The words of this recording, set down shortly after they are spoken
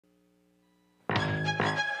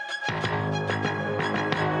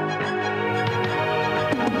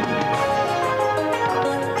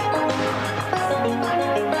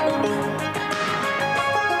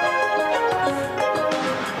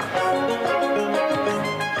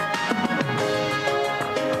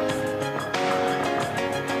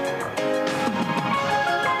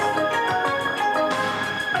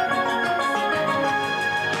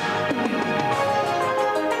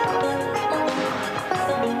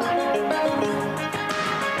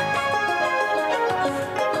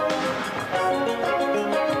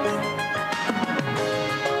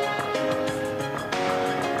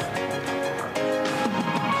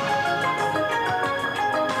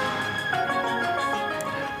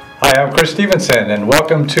Hi, I'm Chris Stevenson, and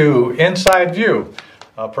welcome to Inside View,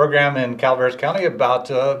 a program in Calaveras County about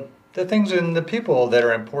the things and the people that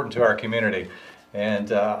are important to our community.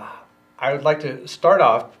 And I would like to start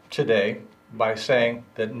off today by saying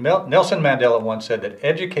that Nelson Mandela once said that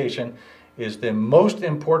education is the most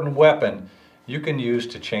important weapon you can use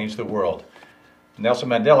to change the world. Nelson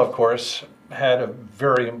Mandela, of course, had a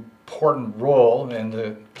very important role in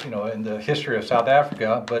the history of South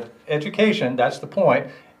Africa, but education, that's the point,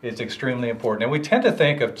 is extremely important. And we tend to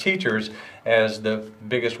think of teachers as the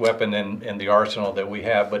biggest weapon in the arsenal that we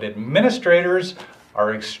have, but administrators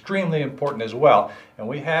are extremely important as well. And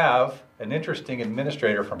we have an interesting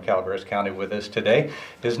administrator from Calaveras County with us today.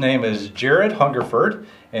 His name is Jared Hungerford,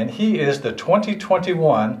 and he is the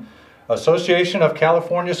 2021 Association of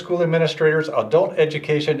California School Administrators Adult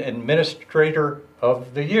Education Administrator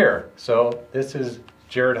of the Year. So this is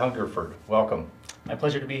Jared Hungerford. Welcome. My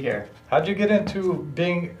pleasure to be here. How'd you get into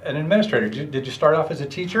being an administrator? Did you start off as a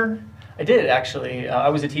teacher? I did, actually. I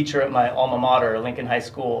was a teacher at my alma mater, Lincoln High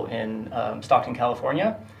School in Stockton,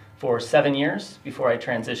 California, for 7 years before I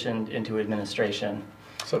transitioned into administration.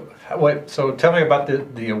 So tell me about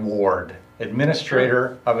the award,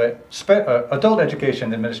 Administrator of Adult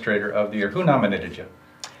Education Administrator of the Year. Who nominated you?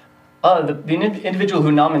 The individual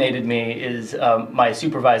who nominated me is my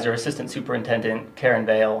supervisor, Assistant Superintendent Karen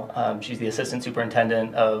Vale. She's the Assistant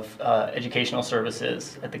Superintendent of Educational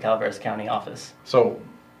Services at the Calaveras County office. So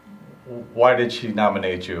why did she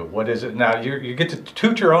nominate you? What is it? Now, you get to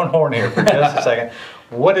toot your own horn here for just a second.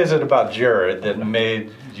 What is it about Jared that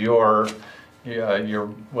made your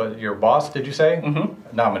boss, did you say,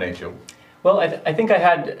 nominate you? Well, I think I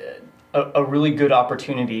had a really good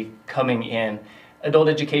opportunity coming in. Adult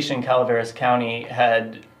education in Calaveras County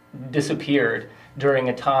had disappeared during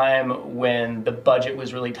a time when the budget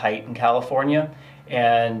was really tight in California,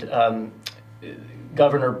 and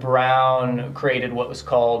Governor Brown created what was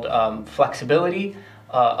called flexibility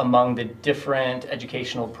among the different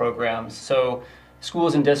educational programs. So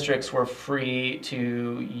schools and districts were free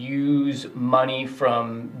to use money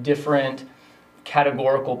from different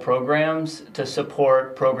categorical programs to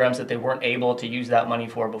support programs that they weren't able to use that money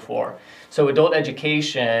for before. So adult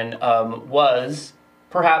education was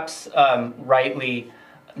perhaps rightly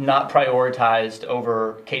not prioritized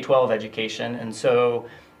over K-12 education, and so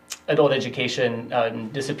adult education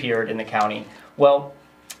disappeared in the county. Well,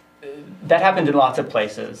 that happened in lots of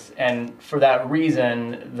places, and for that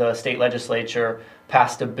reason the state legislature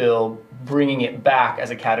passed a bill bringing it back as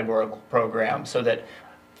a categorical program so that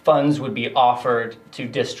funds would be offered to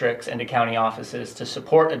districts and to county offices to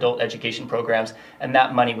support adult education programs, and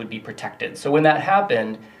that money would be protected. So when that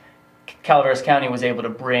happened, Calaveras County was able to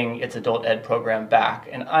bring its adult ed program back,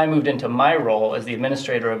 and I moved into my role as the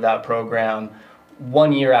administrator of that program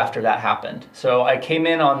 1 year after that happened. So I came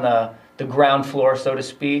in on the ground floor, so to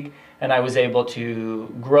speak, and I was able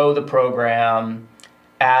to grow the program,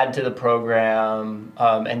 add to the program,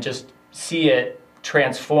 and just see it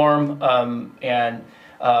transform and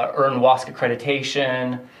earn WASC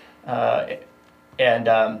accreditation,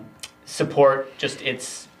 and support just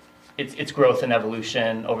its growth and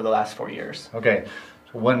evolution over the last 4 years. Okay,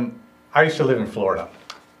 so when I used to live in Florida,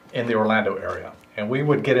 in the Orlando area, and we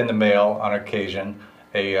would get in the mail on occasion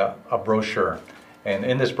a brochure. And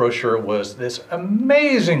in this brochure was this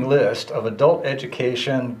amazing list of adult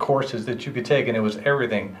education courses that you could take, and it was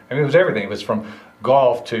everything. I mean, it was everything. It was from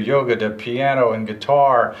golf to yoga to piano and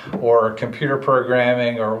guitar or computer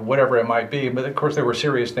programming or whatever it might be. But of course, there were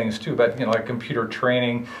serious things too, but like computer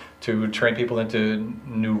training to train people into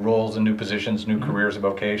new roles and new positions, new careers and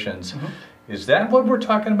vocations. Is that what we're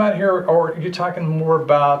talking about here, or are you talking more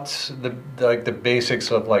about the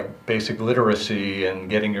basics of like basic literacy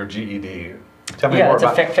and getting your GED? Tell me more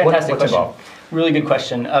about fantastic what's question. involved. Really good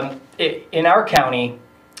question. In our county,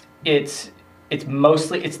 it's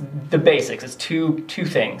mostly the basics. It's two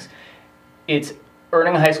things. It's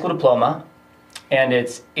earning a high school diploma, and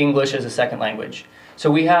it's English as a second language. So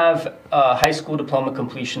we have a high school diploma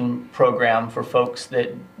completion program for folks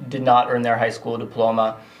that did not earn their high school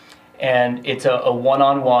diploma, and it's a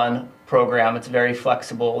one-on-one program. It's very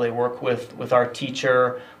flexible. They work with our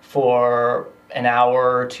teacher for an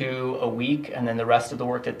hour or two a week, and then the rest of the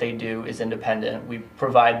work that they do is independent. We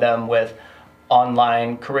provide them with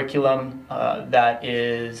online curriculum that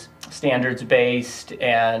is standards-based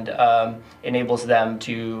and enables them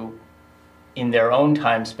to, in their own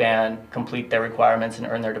time span, complete their requirements and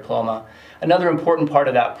earn their diploma. Another important part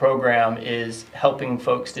of that program is helping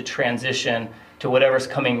folks to transition to whatever's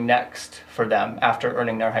coming next for them after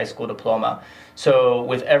earning their high school diploma. So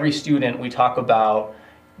with every student, we talk about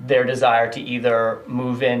their desire to either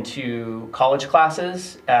move into college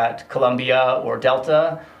classes at Columbia or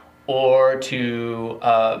Delta, or to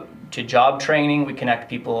job training. We connect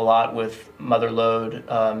people a lot with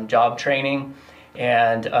Motherlode job training,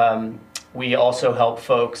 and we also help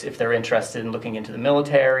folks if they're interested in looking into the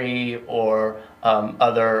military or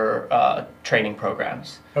other training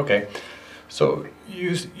programs. Okay, so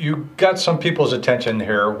you got some people's attention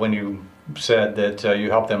here when you said that you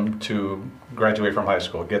help them to graduate from high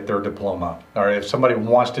school, get their diploma. All right, if somebody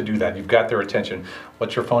wants to do that, you've got their attention.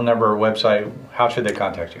 What's your phone number or website? How should they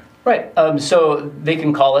contact you? Right, so they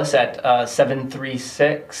can call us at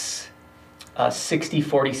 736-6046,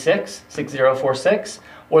 6046,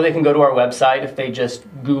 or they can go to our website if they just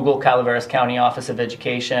Google Calaveras County Office of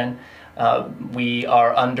Education. We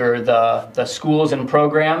are under the schools and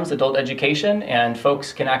programs, adult education, and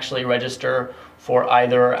folks can actually register for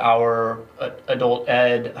either our adult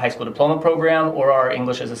ed high school diploma program or our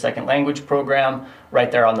English as a second language program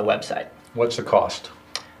right there on the website. What's the cost?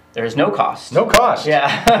 There's no cost. No cost? Yeah.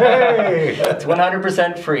 Hey! It's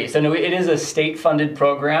 100% free. So no, it is a state-funded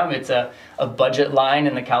program. It's a budget line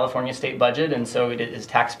in the California state budget, and so it is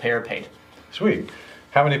taxpayer paid. Sweet.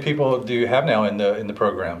 How many people do you have now in the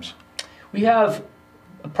programs? We have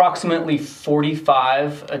approximately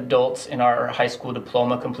 45 adults in our high school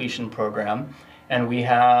diploma completion program, and we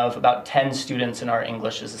have about 10 students in our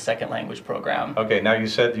English as a second language program. Okay, now you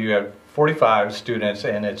said you have 45 students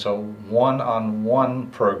and it's a one-on-one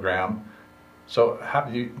program. So how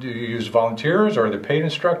do you use volunteers or are they paid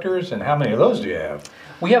instructors, and how many of those do you have?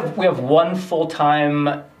 We have one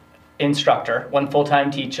full-time instructor, one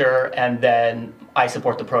full-time teacher, and then I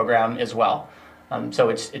support the program as well. So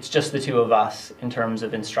it's just the two of us in terms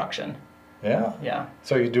of instruction. Yeah? Yeah.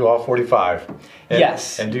 So you do all 45?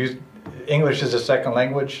 Yes. And do you, English is a second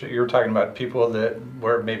language? You're talking about people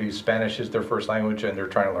where maybe Spanish is their first language and they're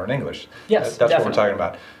trying to learn English. Yes, That's definitely. what we're talking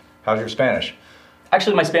about. How's your Spanish?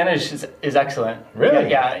 Actually, my Spanish is excellent. Really?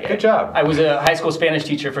 Yeah. Good job. I was a high school Spanish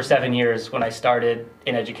teacher for 7 years when I started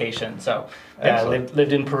in education. So yeah, I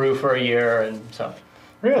lived in Peru for a year, and so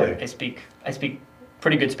really, I speak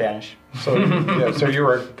pretty good Spanish. So yeah, so you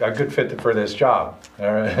were a good fit for this job.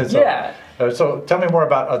 All right. So, yeah. So tell me more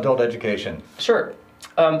about adult education. Sure.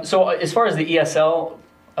 So as far as the ESL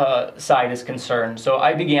side is concerned, so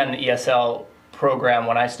I began the ESL program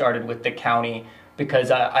when I started with the county because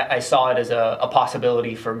I saw it as a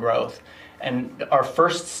possibility for growth. And our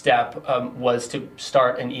first step was to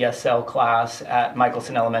start an ESL class at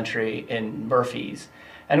Michelson Elementary in Murphy's.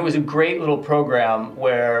 And it was a great little program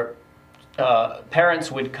where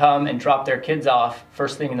parents would come and drop their kids off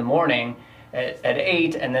first thing in the morning at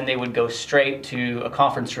 8, and then they would go straight to a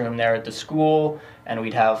conference room there at the school, and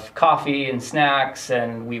we'd have coffee and snacks,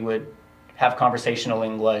 and we would have conversational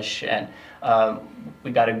English, and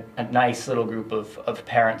we got a nice little group of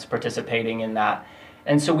parents participating in that.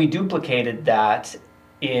 And so we duplicated that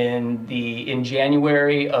in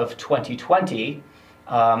January of 2020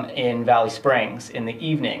 in Valley Springs in the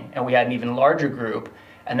evening, and we had an even larger group,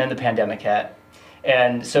 and then the pandemic hit.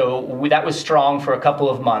 And so that was strong for a couple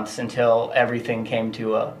of months until everything came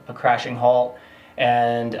to a crashing halt.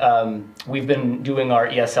 And we've been doing our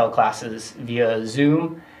ESL classes via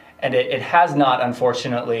Zoom, and it has not,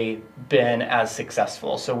 unfortunately, been as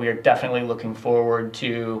successful. So we are definitely looking forward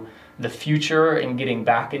to the future and getting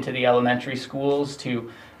back into the elementary schools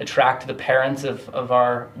to attract the parents of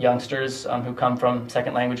our youngsters who come from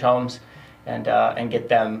second language homes and get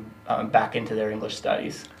them back into their English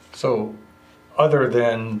studies. So other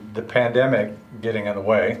than the pandemic getting in the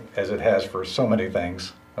way, as it has for so many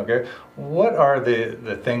things, okay, what are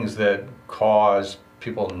the things that cause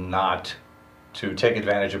people not to take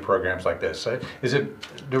advantage of programs like this?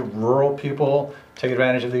 Do rural people take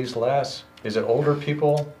advantage of these less? Is it older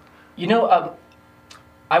people? You know,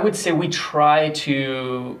 I would say we try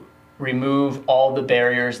to remove all the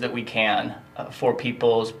barriers that we can for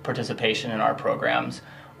people's participation in our programs.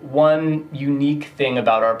 One unique thing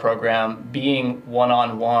about our program being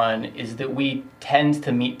one-on-one is that we tend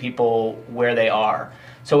to meet people where they are.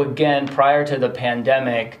 So again, prior to the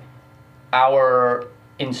pandemic, our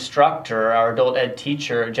instructor, our adult ed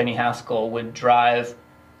teacher, Jenny Haskell, would drive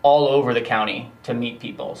all over the county to meet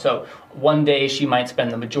people. So one day she might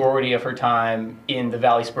spend the majority of her time in the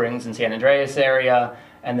Valley Springs and San Andreas area,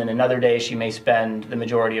 and then another day she may spend the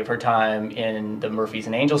majority of her time in the Murphys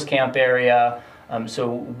and Angels Camp area.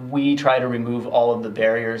 So we try to remove all of the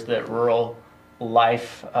barriers that rural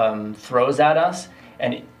life throws at us.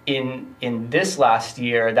 And in this last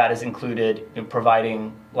year, that has included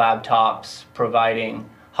providing laptops, providing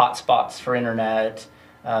hotspots for internet,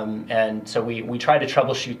 And so we try to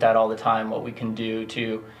troubleshoot that all the time, what we can do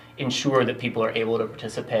to ensure that people are able to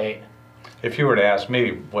participate. If you were to ask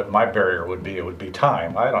me what my barrier would be, it would be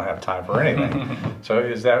time. I don't have time for anything. So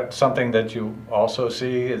is that something that you also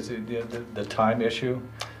see, is the time issue?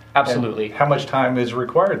 Absolutely. And how much time is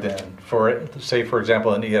required then for, say, for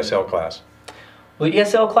example, an ESL class? Well, the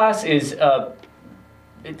ESL class is,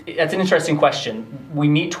 that's an interesting question. We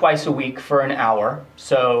meet twice a week for an hour.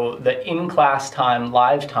 So the in-class time,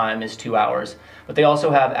 live time, is 2 hours. But they also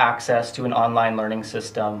have access to an online learning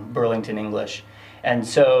system, Burlington English. And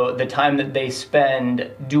so the time that they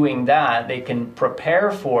spend doing that, they can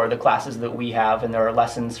prepare for the classes that we have, and there are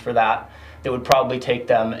lessons for that would probably take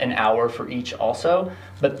them an hour for each also.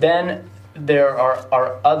 But then there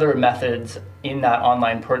are other methods in that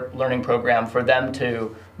online learning program for them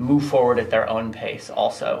to move forward at their own pace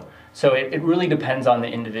also. So it really depends on the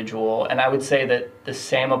individual, and I would say that the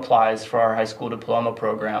same applies for our high school diploma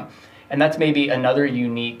program. And that's maybe another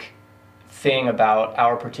unique thing about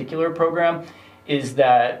our particular program, is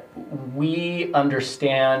that we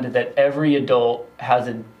understand that every adult has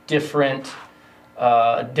a different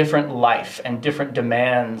life and different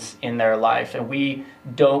demands in their life, and we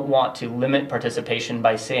don't want to limit participation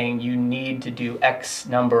by saying you need to do X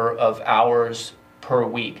number of hours per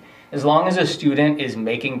week. As long as a student is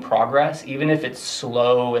making progress, even if it's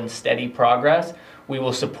slow and steady progress, we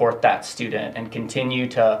will support that student and continue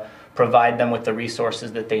to provide them with the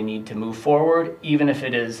resources that they need to move forward, even if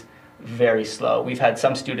it is very slow. We've had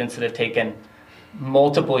some students that have taken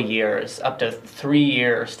multiple years, up to 3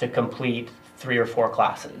 years, to complete 3 or 4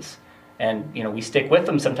 classes. And we stick with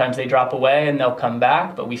them. Sometimes they drop away and they'll come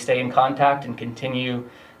back, but we stay in contact and continue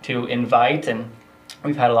to invite, and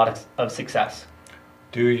we've had a lot of success.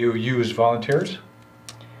 Do you use volunteers?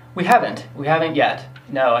 We haven't yet,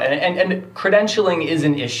 no. And credentialing is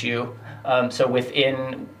an issue. So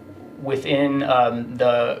within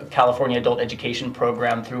the California Adult Education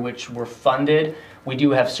Program through which we're funded, we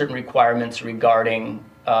do have certain requirements regarding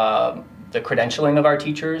the credentialing of our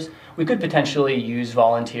teachers. We could potentially use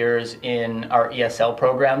volunteers in our ESL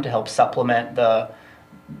program to help supplement the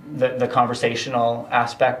conversational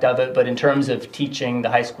aspect of it. But in terms of teaching the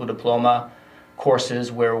high school diploma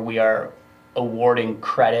courses where we are awarding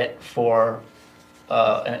credit for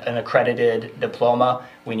an accredited diploma,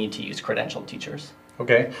 we need to use credentialed teachers.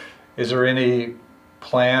 Okay. Is there any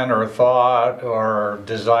plan or thought or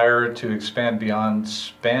desire to expand beyond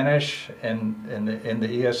Spanish in the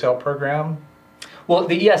ESL program? Well,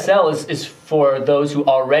 the ESL is for those who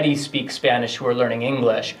already speak Spanish who are learning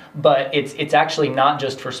English, but it's actually not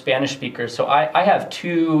just for Spanish speakers. So I have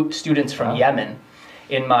 2 students from Yemen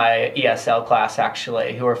in my ESL class,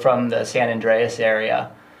 actually, who are from the San Andreas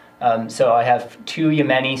area. So I have 2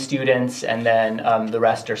 Yemeni students, and then the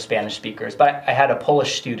rest are Spanish speakers. But I had a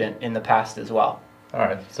Polish student in the past as well. All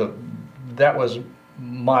right, so that was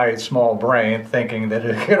my small brain thinking that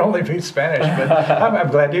it could only be Spanish, but I'm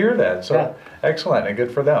glad to hear that. So yeah. Excellent, and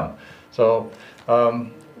good for them. So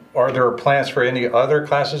are there plans for any other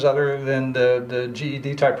classes other than the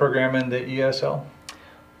GED type program in the ESL?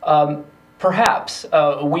 Perhaps.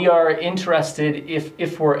 We are interested,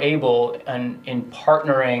 if we're able, in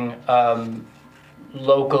partnering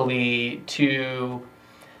locally to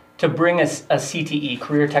bring a CTE,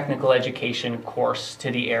 Career Technical Education course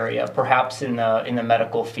to the area, perhaps in the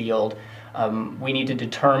medical field. We need to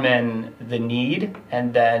determine the need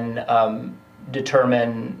and then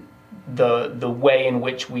determine the way in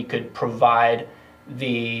which we could provide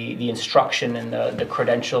the instruction and the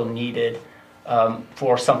credential needed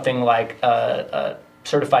for something like a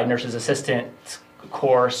certified nurse's assistant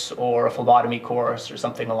course or a phlebotomy course or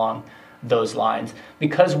something along those lines.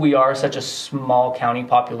 Because we are such a small county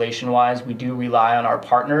population-wise, we do rely on our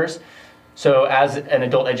partners. So as an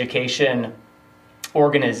adult education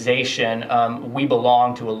organization, we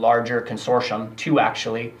belong to a larger consortium, 2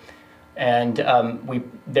 actually, and we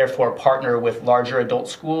therefore partner with larger adult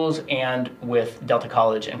schools and with Delta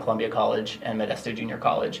College and Columbia College and Modesto Junior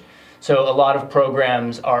College. So a lot of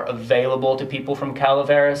programs are available to people from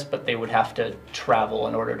Calaveras, but they would have to travel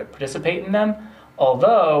in order to participate in them,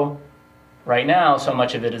 although right now so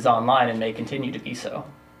much of it is online and may continue to be so.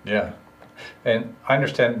 Yeah. And I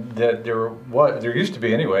understand that there used to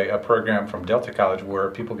be anyway a program from Delta College where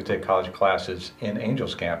people could take college classes in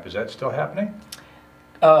Angels Camp. Is that still happening?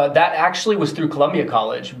 That actually was through Columbia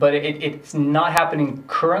College, but it's not happening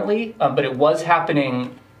currently, but it was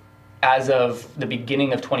happening as of the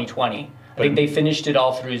beginning of 2020. I think they finished it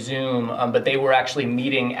all through Zoom, but they were actually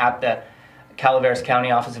meeting at the Calaveras County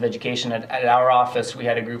Office of Education. At our office, we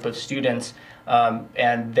had a group of students,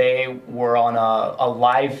 and they were on a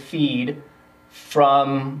live feed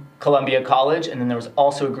from Columbia College, and then there was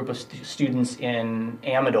also a group of students in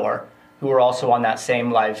Amador who were also on that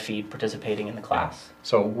same live feed participating in the class.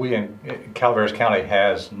 So we in Calaveras County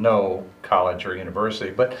has no college or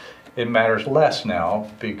university, but it matters less now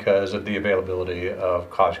because of the availability of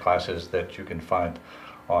college classes that you can find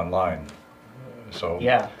online. So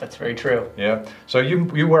yeah, that's very true. Yeah. So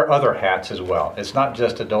you wear other hats as well. It's not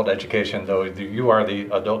just adult education, though. You are the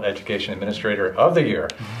Adult Education Administrator of the Year.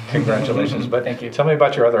 Congratulations. But thank you. Tell me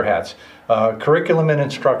about your other hats. Curriculum and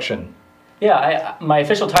instruction. Yeah, my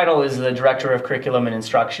official title is the Director of Curriculum and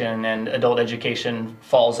Instruction, and adult education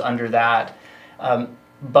falls under that.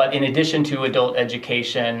 But in addition to adult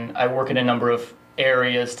education, I work in a number of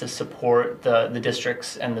areas to support the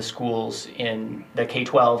districts and the schools in the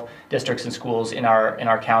K-12 districts and schools in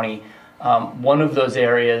our county. One of those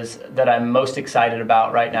areas that I'm most excited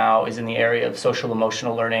about right now is in the area of social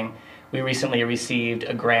emotional learning. We recently received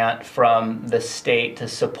a grant from the state to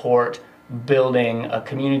support building a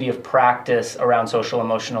community of practice around social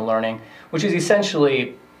emotional learning, which is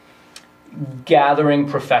essentially gathering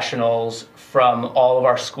professionals from all of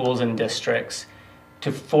our schools and districts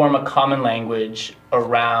to form a common language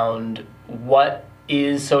around what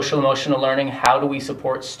is social emotional learning, how do we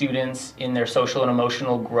support students in their social and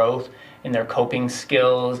emotional growth, in their coping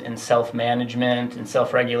skills, in self-management, and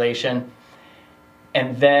self-regulation,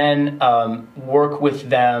 and then work with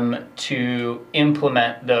them to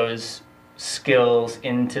implement those skills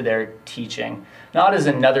into their teaching. Not as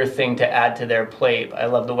another thing to add to their plate. I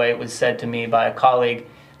love the way it was said to me by a colleague.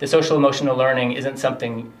 The social emotional learning isn't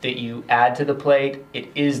something that you add to the plate, it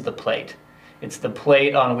is the plate. It's the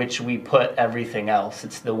plate on which we put everything else.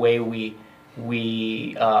 It's the way we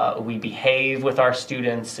behave with our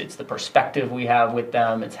students, it's the perspective we have with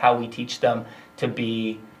them, it's how we teach them to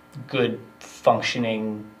be good,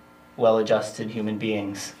 functioning, well-adjusted human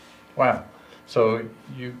beings. Wow. So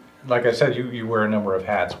you, like I said, you wear a number of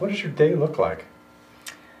hats. What does your day look like?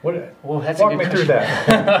 Well, that's Walk me through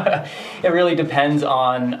that. It really depends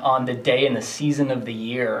on the day and the season of the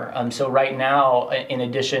year. So right now, in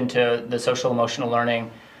addition to the social emotional learning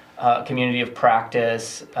community of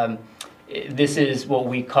practice, this is what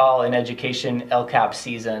we call in education LCAP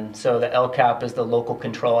season. So the LCAP is the Local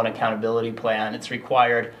Control and Accountability Plan. It's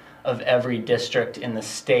required of every district in the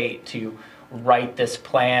state to write this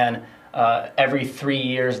plan every 3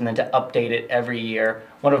 years and then to update it every year.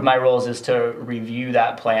 One of my roles is to review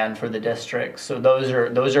that plan for the district. So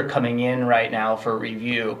those are coming in right now for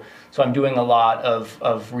review. So I'm doing a lot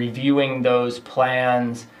of reviewing those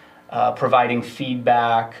plans, providing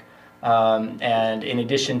feedback, and in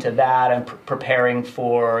addition to that, I'm preparing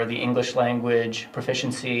for the English language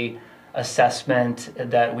proficiency assessment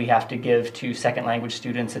that we have to give to second language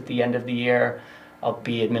students at the end of the year. I'll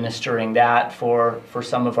be administering that for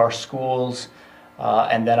some of our schools.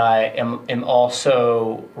 And then I am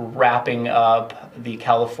also wrapping up the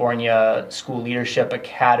California School Leadership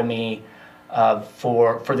Academy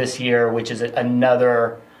for this year, which is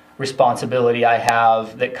another responsibility I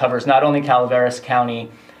have that covers not only Calaveras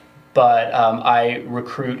County, but I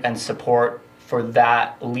recruit and support for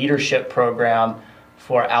that leadership program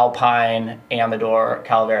for Alpine, Amador,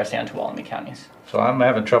 Calaveras, and Tuolumne counties. So I'm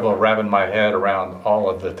having trouble wrapping my head around all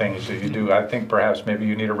of the things that you do. I think perhaps maybe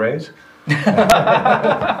you need a raise?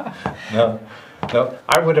 No.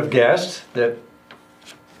 I would have guessed that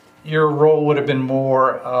your role would have been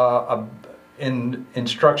more in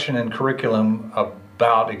instruction and curriculum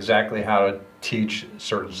about exactly how to teach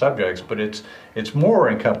certain subjects, but it's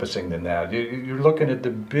more encompassing than that. You're looking at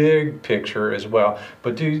the big picture as well.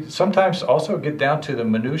 But do you sometimes also get down to the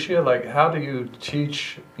minutiae, like how do you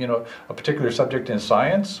teach, a particular subject in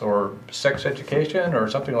science or sex education or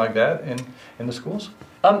something like that in the schools?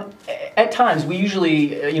 At times, we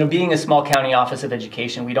usually, being a small county office of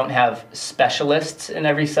education, we don't have specialists in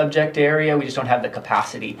every subject area. We just don't have the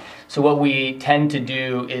capacity. So what we tend to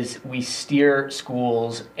do is we steer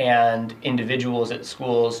schools and individuals at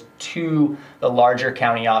schools to the larger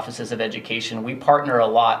county offices of education. We partner a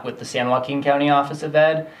lot with the San Joaquin County Office of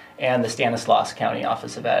Ed and the Stanislaus County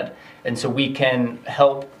Office of Ed. And so we can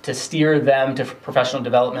help to steer them to professional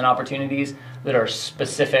development opportunities that are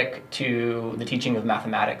specific to the teaching of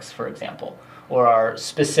mathematics, for example, or are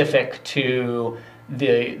specific to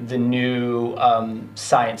the new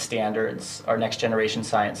science standards, our next generation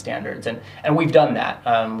science standards. And we've done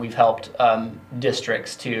that. We've helped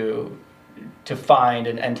districts to find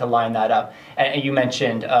and to line that up. And you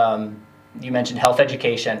mentioned health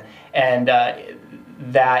education, and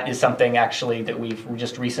that is something actually that we've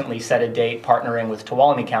just recently set a date partnering with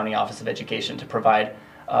Tuolumne County Office of Education to provide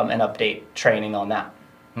an update training on that.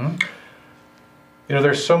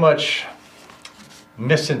 There's so much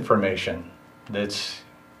misinformation that's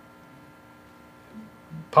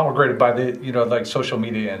promulgated by the, like social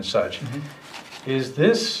media and such. Is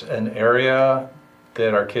this an area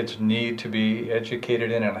that our kids need to be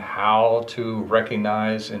educated in, and how to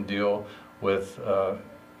recognize and deal with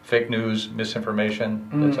fake news, misinformation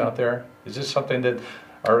that's out there? Is this something that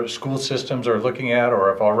our school systems are looking at or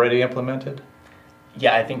have already implemented?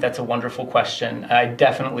 Yeah, I think that's a wonderful question. I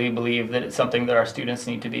definitely believe that it's something that our students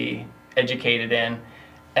need to be educated in.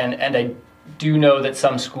 And I do know that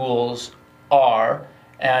some schools are,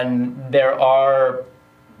 and there are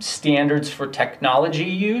standards for technology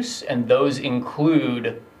use, and those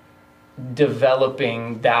include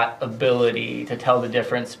developing that ability to tell the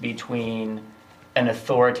difference between an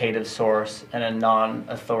authoritative source and a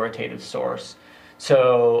non-authoritative source.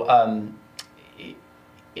 So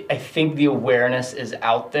I think the awareness is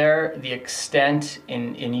out there. The extent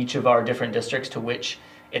in each of our different districts to which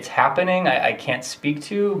it's happening, I can't speak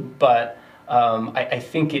to, but I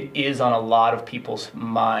think it is on a lot of people's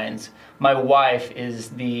minds. My wife is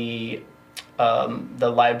the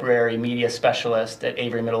library media specialist at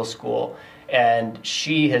Avery Middle School, and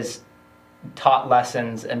she has taught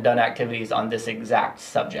lessons and done activities on this exact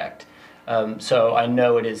subject. So I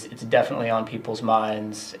know it's definitely on people's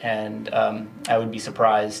minds, and I would be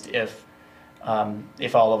surprised if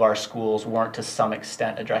all of our schools weren't to some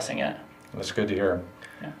extent addressing it. That's good to hear.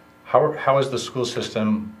 Yeah. How is the school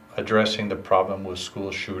system addressing the problem with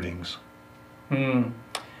school shootings?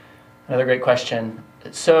 Another great question.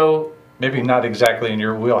 So maybe not exactly in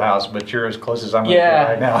your wheelhouse, but you're as close as I'm going to get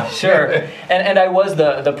right now. Sure. And I was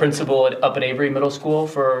the principal up at Avery Middle School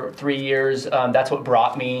for 3 years. That's what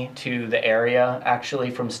brought me to the area,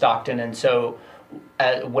 actually, from Stockton. And so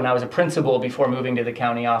when I was a principal, before moving to the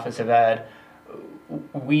County Office of Ed,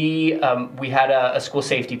 we had a school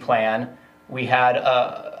safety plan. We had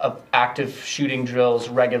active shooting drills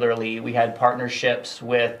regularly. We had partnerships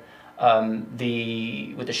with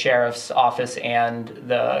the sheriff's office and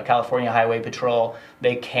the California Highway Patrol.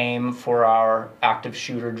 They came for our active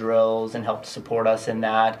shooter drills and helped support us in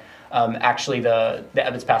that. Actually, the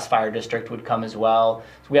Ebbets Pass Fire District would come as well.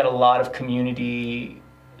 So we had a lot of community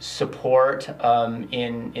support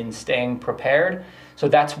in staying prepared. So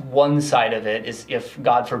that's one side of it, is if,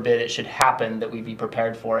 God forbid, it should happen, that we be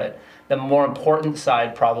prepared for it. The more important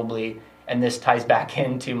side probably, and this ties back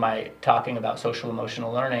into my talking about social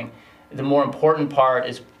emotional learning, the more important part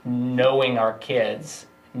is knowing our kids,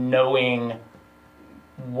 knowing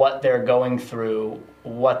what they're going through,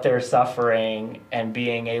 what they're suffering, and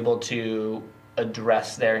being able to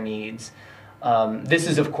address their needs. This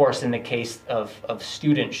is, of course, in the case of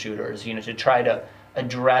student shooters, to try to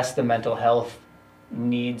address the mental health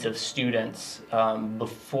needs of students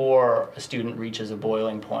before a student reaches a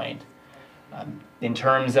boiling point. In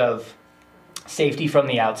terms of safety from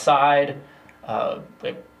the outside,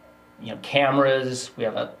 cameras, we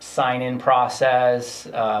have a sign-in process,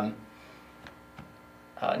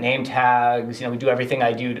 name tags. We do everything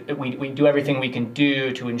we do everything we can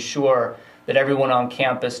do to ensure that everyone on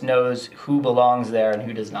campus knows who belongs there and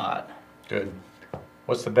who does not. Good.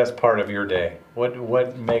 What's the best part of your day?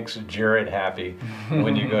 What makes Jared happy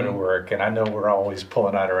when you go to work? And I know we're always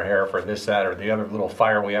pulling out our hair for this, that, or the other little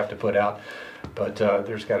fire we have to put out, but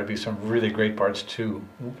there's got to be some really great parts too.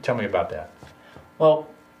 Tell me about that. Well,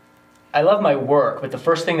 I love my work, but the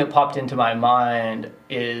first thing that popped into my mind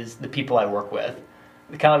is the people I work with.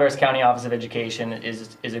 The Calaveras County Office of Education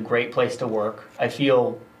is a great place to work. I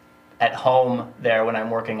feel at home there when I'm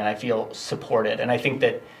working, and I feel supported. And I think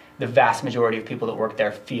that the vast majority of people that work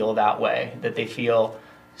there feel that way, that they feel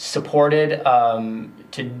supported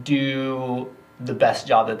to do the best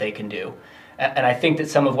job that they can do. And I think that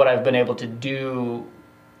some of what I've been able to do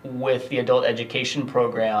with the adult education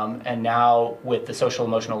program, and now with the social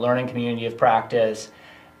emotional learning community of practice,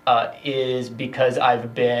 is because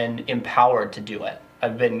I've been empowered to do it.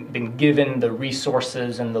 I've been given the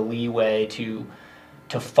resources and the leeway to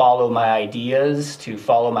follow my ideas, to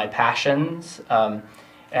follow my passions,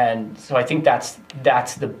 and so I think that's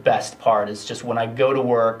the best part. Is just when I go to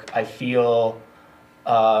work, I feel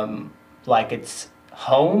like it's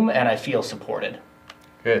home, and I feel supported.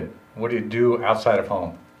 Good. What do you do outside of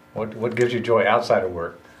home? What gives you joy outside of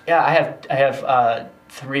work? Yeah, I have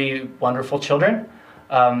 3 wonderful children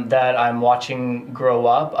that I'm watching grow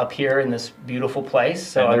up here in this beautiful place.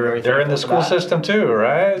 So and they're in the school system too,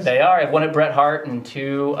 right? They are. I have 1 at Bret Harte and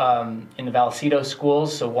 2 in the Vallecito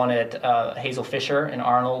schools. So 1 at Hazel Fisher in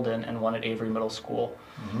Arnold and 1 at Avery Middle School.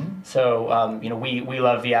 Mm-hmm. So we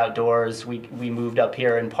love the outdoors. We moved up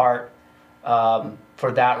here in part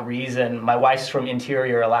for that reason. My wife's from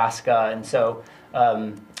interior Alaska, and so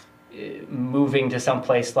moving to some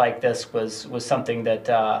place like this was something that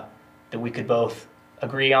that we could both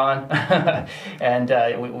agree on, and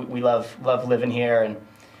we love living here,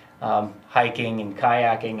 and hiking and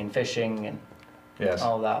kayaking and fishing and Yes.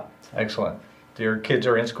 all of that. Excellent. Your kids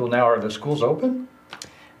are in school now. Are the schools open?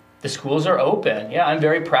 The schools are open. Yeah, I'm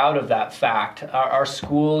very proud of that fact. Our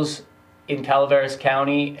schools in Calaveras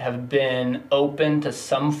County have been open to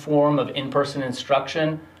some form of in-person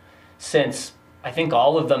instruction since, I think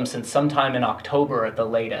all of them since sometime in October at the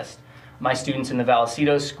latest. My students in the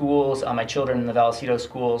Vallecito schools, my children in the Vallecito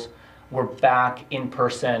schools were back in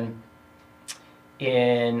person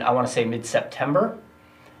in, I want to say, mid-September.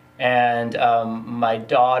 And my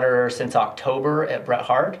daughter since October at Bret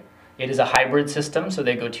Harte. It is a hybrid system, so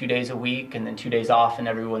they go 2 days a week and then 2 days off, and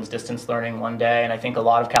everyone's distance learning one day. And I think a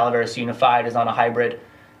lot of Calaveras Unified is on a hybrid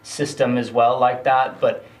system as well like that.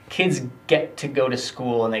 But kids get to go to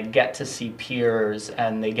school and they get to see peers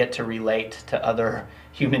and they get to relate to other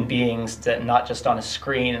human beings, that not just on a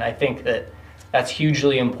screen. And I think that that's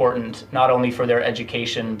hugely important, not only for their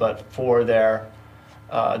education, but for their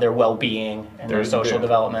well-being and their social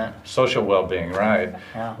development. Social well-being, right.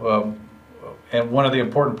 Yeah. And one of the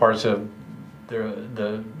important parts of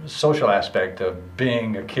the social aspect of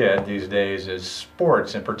being a kid these days is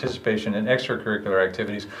sports and participation in extracurricular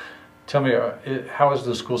activities. Tell me, how is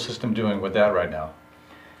the school system doing with that right now?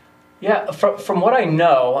 Yeah, from what I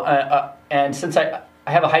know, and since I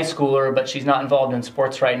have a high schooler, but she's not involved in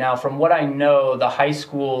sports right now, from what I know, the high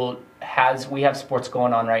school we have sports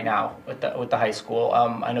going on right now with the high school.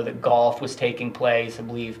 I know that golf was taking place, I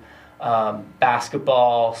believe,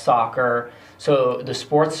 basketball, soccer. So the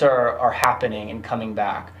sports are happening and coming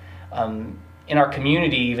back. In our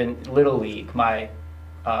community, even Little League, my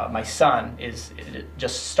son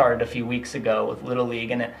just started a few weeks ago with Little League,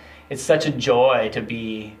 and it's such a joy to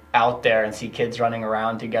be out there and see kids running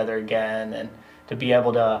around together again, and to be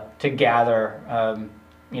able to gather,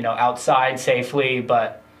 outside safely,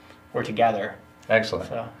 but we're together. Excellent.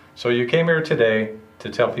 So you came here today to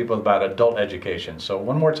tell people about adult education. So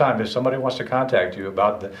one more time, if somebody wants to contact you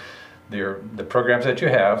about the programs that you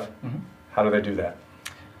have, how do they do that?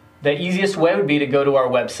 The easiest way would be to go to our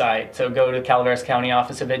website. So go to Calaveras County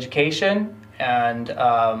Office of Education and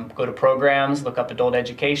go to programs, look up adult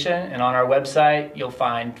education, and on our website you'll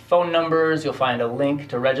find phone numbers, you'll find a link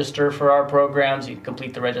to register for our programs. You can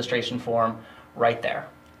complete the registration form right there.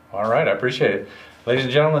 All right, I appreciate it. Ladies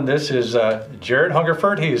and gentlemen, this is Jared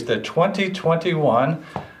Hungerford. He is the 2021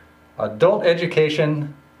 Adult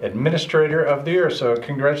Education Administrator of the Year. So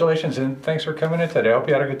congratulations and thanks for coming in today. I hope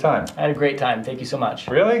you had a good time. I had a great time. Thank you so much.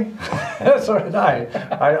 Really? So did I.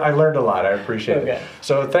 I learned a lot. I appreciate it.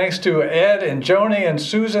 So thanks to Ed and Joni and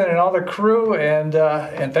Susan and all the crew, and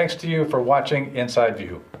thanks to you for watching Inside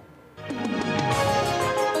View.